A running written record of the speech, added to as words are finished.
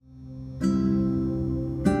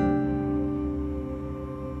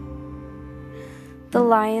The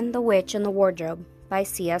Lion, the Witch, and the Wardrobe by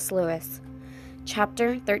C.S. Lewis.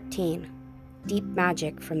 Chapter 13. Deep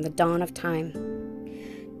Magic from the Dawn of Time.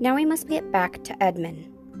 Now we must get back to Edmund.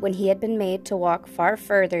 When he had been made to walk far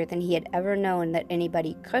further than he had ever known that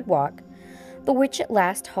anybody could walk, the witch at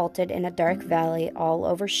last halted in a dark valley all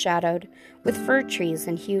overshadowed with fir trees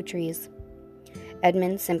and yew trees.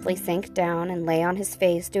 Edmund simply sank down and lay on his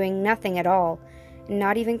face, doing nothing at all, and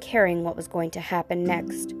not even caring what was going to happen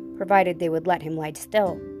next, provided they would let him lie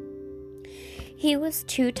still. He was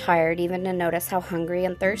too tired even to notice how hungry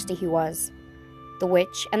and thirsty he was. The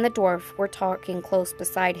witch and the dwarf were talking close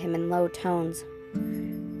beside him in low tones.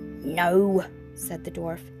 "No," said the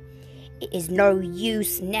dwarf. "It is no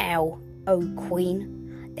use now, O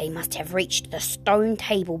Queen. They must have reached the stone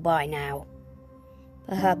table by now."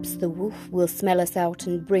 "Perhaps the wolf will smell us out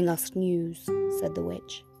and bring us news," said the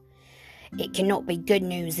witch. "It cannot be good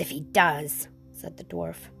news if he does," said the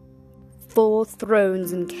dwarf. "4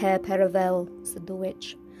 thrones in Cair Paravel," said the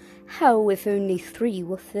witch. "How if only 3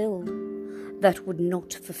 were filled? That would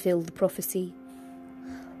not fulfill the prophecy."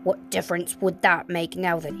 "What difference would that make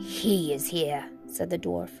now that he is here?" said the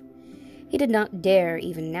dwarf. He did not dare,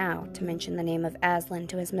 even now, to mention the name of Aslan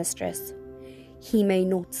to his mistress. "He may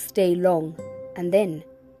not stay long, and then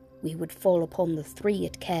we would fall upon the 3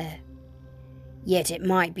 at Cair." "Yet it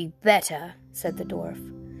might be better," said the dwarf,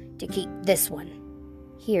 "to keep this one."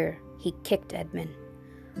 Here he kicked Edmund.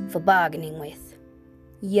 "For bargaining with."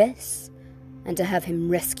 "Yes, and to have him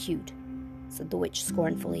rescued," said the witch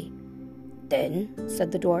scornfully. "Then,"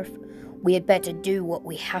 said the dwarf, "we had better do what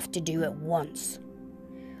we have to do at once."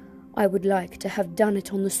 "I would like to have done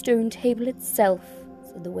it on the stone table itself,"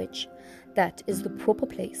 said the witch. "That is the proper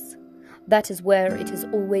place. That is where it has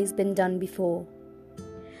always been done before."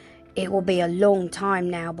 "It will be a long time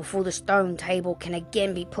now before the stone table can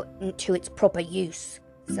again be put into its proper use,"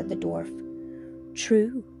 said the dwarf.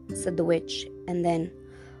 "True," said the witch, and then,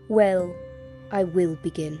 "Well, I will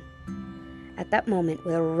begin." At that moment,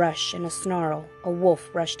 with a rush and a snarl, a wolf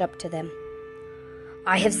rushed up to them.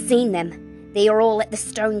 "I have seen them. They are all at the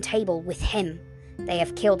stone table with him. They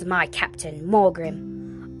have killed my captain,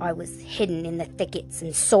 Morgrim. I was hidden in the thickets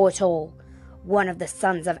and saw it all. One of the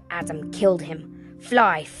sons of Adam killed him.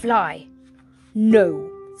 Fly, fly!" "No,"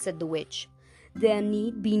 said the witch. "There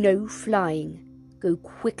need be no flying. Go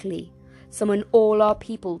quickly. Summon all our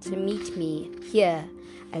people to meet me here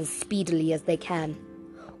as speedily as they can.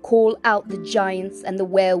 Call out the giants and the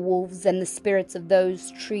werewolves and the spirits of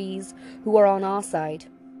those trees who are on our side.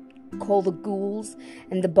 Call the ghouls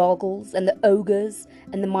and the bogles and the ogres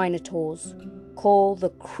and the minotaurs. Call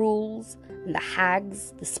the cruels and the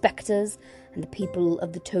hags, the spectres and the people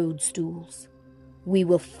of the toadstools. We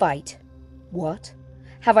will fight. What?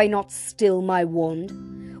 Have I not still my wand?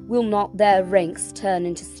 Will not their ranks turn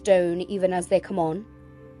into stone even as they come on?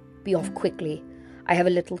 Be off quickly. I have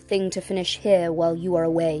a little thing to finish here while you are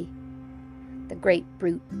away." The great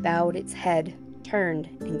brute bowed its head, turned,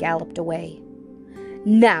 and galloped away.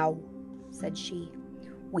 "Now," said she,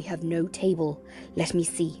 "we have no table. Let me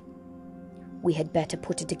see. We had better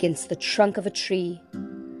put it against the trunk of a tree."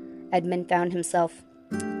 Edmund found himself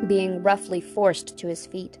being roughly forced to his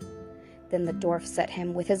feet. Then the dwarf set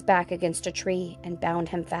him with his back against a tree and bound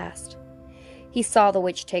him fast. He saw the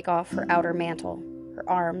witch take off her outer mantle. Her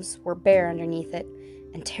arms were bare underneath it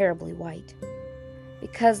and terribly white.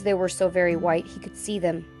 Because they were so very white, he could see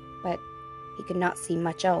them, but he could not see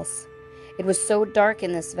much else. It was so dark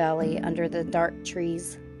in this valley under the dark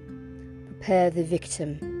trees. "Prepare the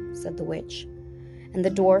victim," said the witch, and the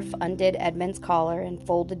dwarf undid Edmund's collar and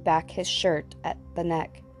folded back his shirt at the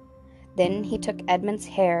neck. Then he took Edmund's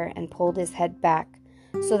hair and pulled his head back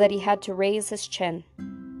so that he had to raise his chin.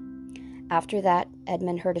 After that,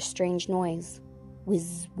 Edmund heard a strange noise.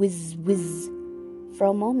 Whiz, whiz, whiz. For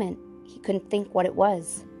a moment, he couldn't think what it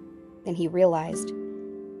was. Then he realized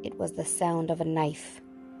it was the sound of a knife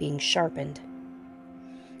being sharpened.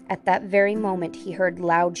 At that very moment, he heard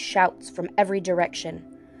loud shouts from every direction,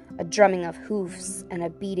 a drumming of hoofs and a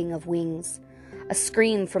beating of wings, a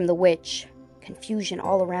scream from the witch, confusion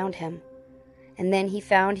all around him. And then he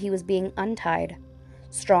found he was being untied.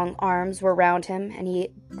 Strong arms were round him, and he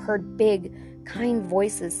heard big, kind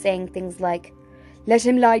voices saying things like, "Let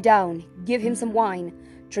him lie down. Give him some wine.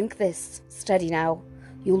 Drink this. Steady now.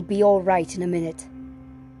 You'll be all right in a minute."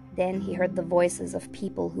 Then he heard the voices of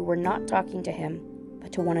people who were not talking to him,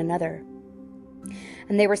 but to one another.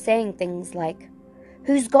 And they were saying things like,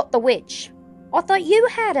 "Who's got the witch? I thought you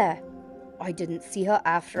had her." "I didn't see her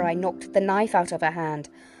after I knocked the knife out of her hand.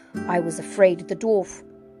 I was afraid of the dwarf.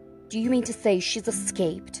 Do you mean to say she's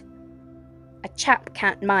escaped?" "A chap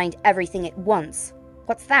can't mind everything at once.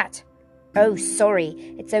 What's that?" "Oh,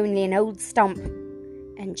 sorry, it's only an old stump."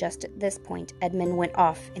 And just at this point, Edmund went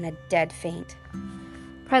off in a dead faint.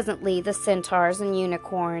 Presently, the centaurs and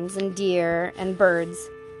unicorns and deer and birds,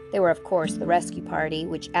 they were of course the rescue party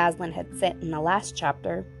which Aslan had sent in the last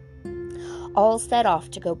chapter, all set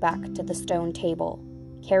off to go back to the stone table,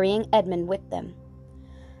 carrying Edmund with them.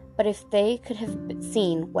 But if they could have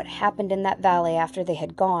seen what happened in that valley after they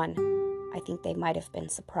had gone, I think they might have been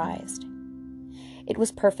surprised. It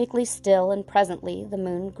was perfectly still, and presently the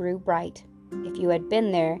moon grew bright. If you had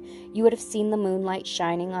been there, you would have seen the moonlight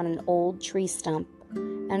shining on an old tree stump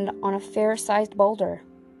and on a fair-sized boulder.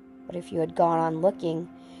 But if you had gone on looking,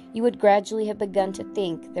 you would gradually have begun to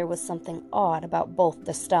think there was something odd about both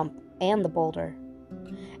the stump and the boulder.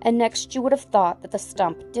 And next you would have thought that the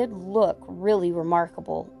stump did look really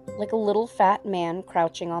remarkable, like a little fat man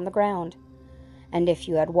crouching on the ground. And if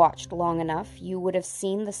you had watched long enough, you would have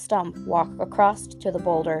seen the stump walk across to the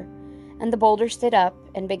boulder, and the boulder sit up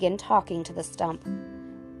and begin talking to the stump.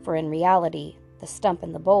 For in reality, the stump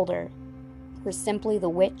and the boulder were simply the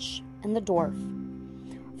witch and the dwarf.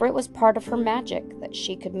 For it was part of her magic that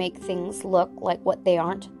she could make things look like what they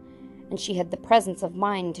aren't, and she had the presence of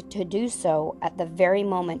mind to do so at the very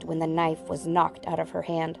moment when the knife was knocked out of her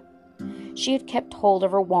hand. She had kept hold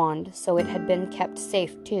of her wand, so it had been kept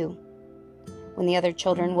safe too. When the other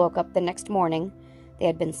children woke up the next morning, they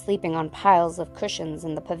had been sleeping on piles of cushions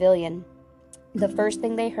in the pavilion. The first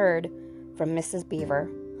thing they heard from Mrs. Beaver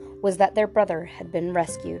was that their brother had been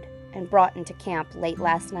rescued and brought into camp late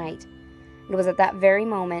last night, and was at that very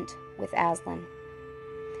moment with Aslan.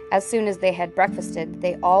 As soon as they had breakfasted,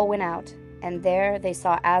 they all went out, and there they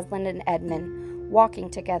saw Aslan and Edmund walking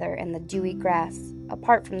together in the dewy grass,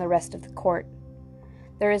 apart from the rest of the court.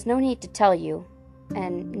 There is no need to tell you,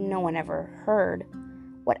 and no one ever heard,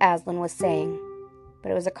 what Aslan was saying,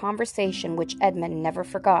 but it was a conversation which Edmund never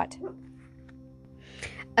forgot.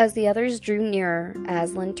 As the others drew nearer,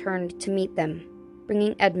 Aslan turned to meet them,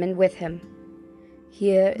 bringing Edmund with him.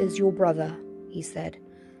 "Here is your brother," he said,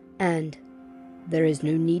 "and there is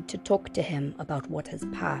no need to talk to him about what has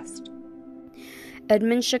passed."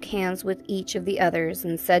 Edmund shook hands with each of the others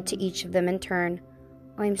and said to each of them in turn,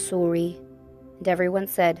 "I'm sorry," and everyone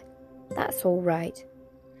said, "That's all right."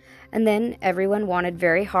 And then everyone wanted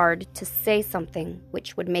very hard to say something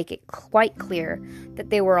which would make it quite clear that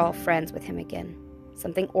they were all friends with him again,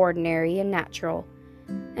 something ordinary and natural.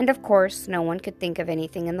 And of course, no one could think of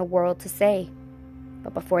anything in the world to say.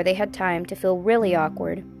 But before they had time to feel really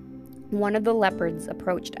awkward, one of the leopards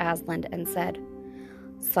approached Aslan and said,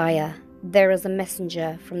 "Sire, there is a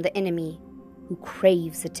messenger from the enemy who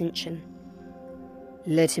craves attention."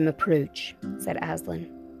 "Let him approach," said Aslan.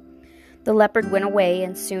 The leopard went away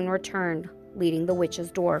and soon returned, leading the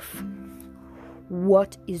witch's dwarf.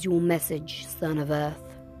 "What is your message, son of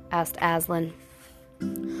Earth?" asked Aslan.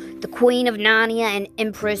 "The Queen of Narnia and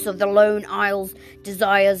Empress of the Lone Isles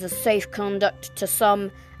desires a safe conduct to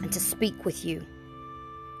some and to speak with you,"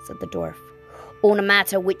 said the dwarf, "on a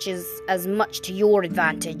matter which is as much to your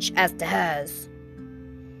advantage as to hers."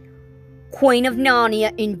 "Queen of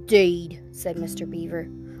Narnia, indeed," said Mr. Beaver.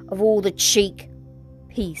 "Of all the cheek—"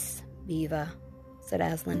 "Peace, Beaver," said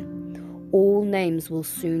Aslan. "All names will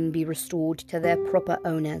soon be restored to their proper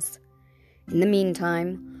owners. In the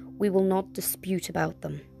meantime, we will not dispute about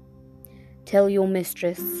them. Tell your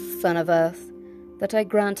mistress, son of Earth, that I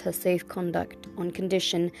grant her safe conduct on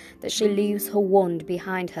condition that she leaves her wand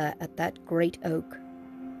behind her at that great oak."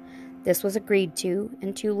 This was agreed to,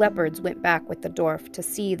 and 2 leopards went back with the dwarf to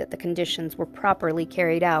see that the conditions were properly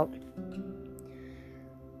carried out.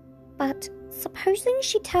 "But supposing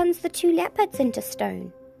she turns the 2 leopards into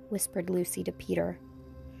stone?" whispered Lucy to Peter.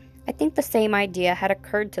 I think the same idea had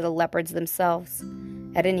occurred to the leopards themselves.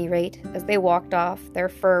 At any rate, as they walked off, their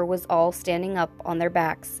fur was all standing up on their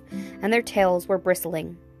backs, and their tails were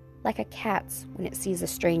bristling, like a cat's when it sees a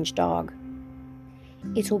strange dog.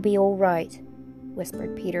 "It'll be all right,"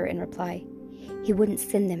 whispered Peter in reply. "He wouldn't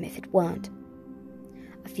send them if it weren't."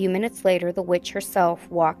 A few minutes later, the witch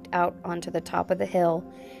herself walked out onto the top of the hill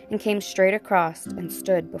and came straight across and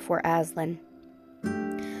stood before Aslan.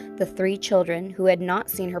 The 3 children, who had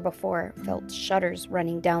not seen her before, felt shudders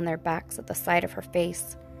running down their backs at the sight of her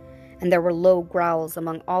face, and there were low growls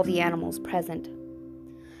among all the animals present.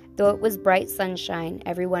 Though it was bright sunshine,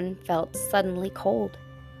 everyone felt suddenly cold.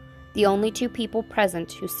 The only 2 people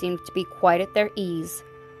present who seemed to be quite at their ease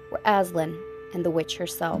were Aslan and the witch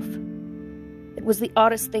herself. It was the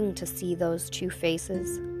oddest thing to see those 2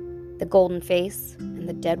 faces, the golden face and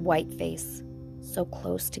the dead white face, so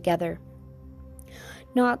close together.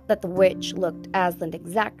 Not that the witch looked Aslan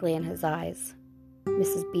exactly in his eyes.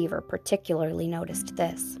 Mrs. Beaver particularly noticed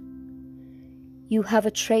this. "You have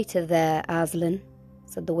a traitor there, Aslan,"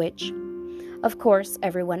 said the witch. Of course,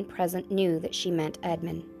 everyone present knew that she meant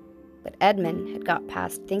Edmund. But Edmund had got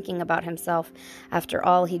past thinking about himself after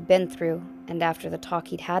all he'd been through and after the talk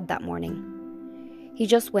he'd had that morning. He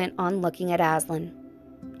just went on looking at Aslan.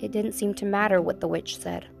 It didn't seem to matter what the witch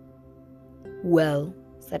said. "Well,"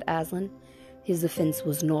 said Aslan, "his offense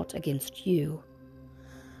was not against you."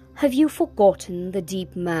 "Have you forgotten the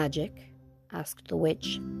deep magic?" asked the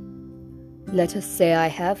witch. "Let us say I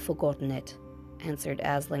have forgotten it," answered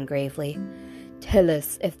Aslan gravely. "Tell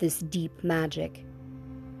us if this deep magic—"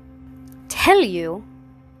 "Tell you,"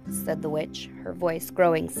 said the witch, her voice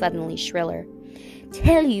growing suddenly shriller,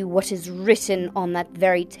 "tell you what is written on that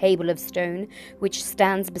very table of stone which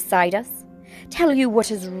stands beside us? Tell you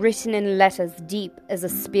what is written in letters deep as a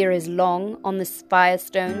spear is long on the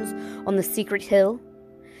firestones on the secret hill?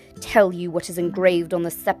 Tell you what is engraved on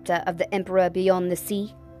the scepter of the Emperor beyond the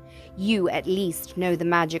sea? You at least know the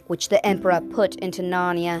magic which the Emperor put into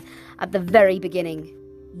Narnia at the very beginning.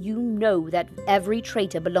 You know that every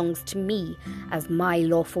traitor belongs to me as my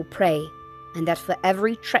lawful prey, and that for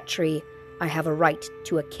every treachery I have a right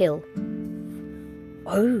to a kill."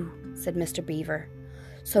 "Oh," said Mr. Beaver,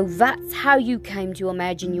 "so that's how you came to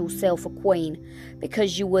imagine yourself a queen,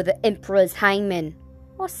 because you were the Emperor's hangman.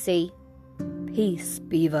 I see." "Peace,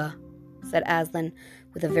 Beaver," said Aslan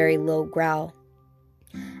with a very low growl.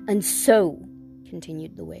 "And so,"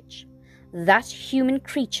 continued the witch, "that human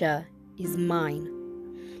creature is mine.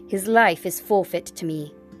 His life is forfeit to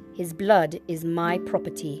me. His blood is my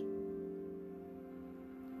property."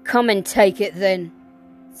 "Come and take it, then,"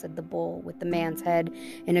 said the bull with the man's head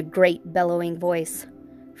in a great bellowing voice.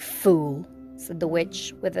 "Fool," said the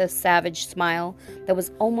witch with a savage smile that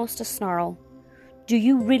was almost a snarl. "Do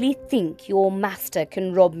you really think your master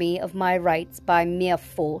can rob me of my rights by mere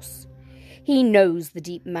force? He knows the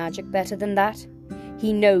deep magic better than that.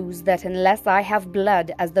 He knows that unless I have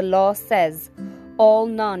blood, as the law says, all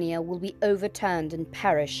Narnia will be overturned and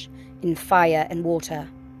perish in fire and water."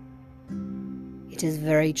 "It is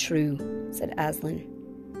very true," said Aslan.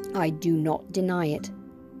 "I do not deny it."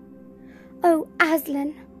 "Oh,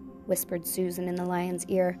 Aslan," whispered Susan in the lion's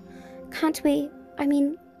ear, "can't we,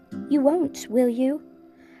 you won't, will you?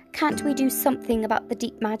 Can't we do something about the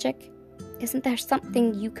deep magic? Isn't there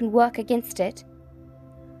something you can work against it?"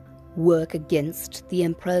 "Work against the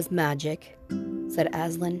Emperor's magic?" said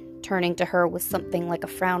Aslan, turning to her with something like a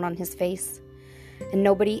frown on his face. And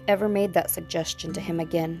nobody ever made that suggestion to him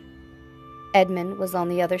again. Edmund was on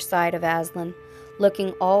the other side of Aslan,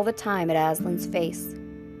 looking all the time at Aslan's face.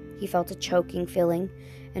 He felt a choking feeling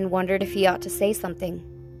and wondered if he ought to say something.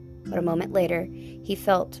 But a moment later, he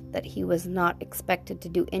felt that he was not expected to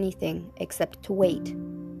do anything except to wait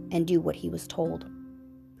and do what he was told.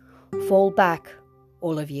 "Fall back,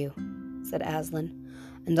 all of you," said Aslan,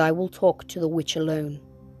 "and I will talk to the witch alone."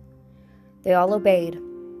 They all obeyed.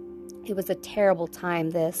 It was a terrible time,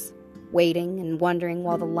 this, waiting and wondering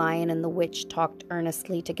while the lion and the witch talked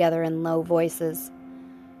earnestly together in low voices.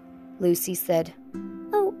 Lucy said,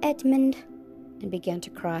 "Oh, Edmund," and began to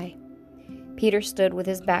cry. Peter stood with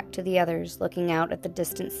his back to the others, looking out at the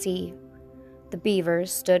distant sea. The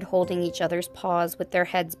beavers stood holding each other's paws with their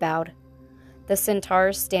heads bowed. The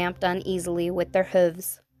centaurs stamped uneasily with their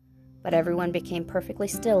hooves. But everyone became perfectly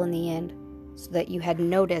still in the end, so that you had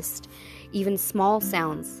noticed even small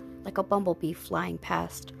sounds, like a bumblebee flying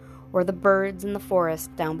past, or the birds in the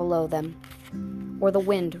forest down below them, or the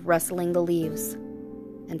wind rustling the leaves.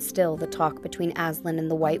 And still the talk between Aslan and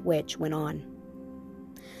the White Witch went on.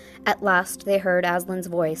 At last they heard Aslan's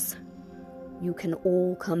voice. "You can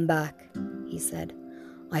all come back," he said.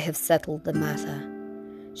 "I have settled the matter.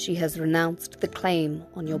 She has renounced the claim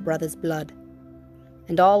on your brother's blood."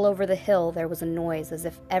 And all over the hill there was a noise as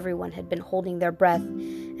if everyone had been holding their breath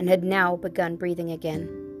and had now begun breathing again,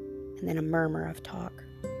 and then a murmur of talk.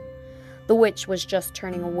 The witch was just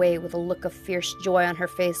turning away with a look of fierce joy on her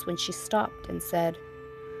face when she stopped and said,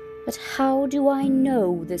 "But how do I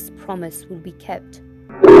know this promise will be kept?"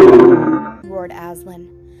 roared Aslan,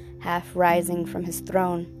 half rising from his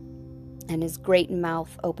throne, and his great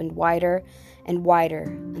mouth opened wider and wider,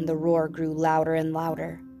 and the roar grew louder and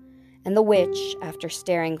louder. And the witch, after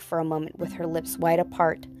staring for a moment with her lips wide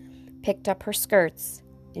apart, picked up her skirts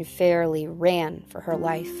and fairly ran for her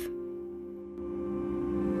life.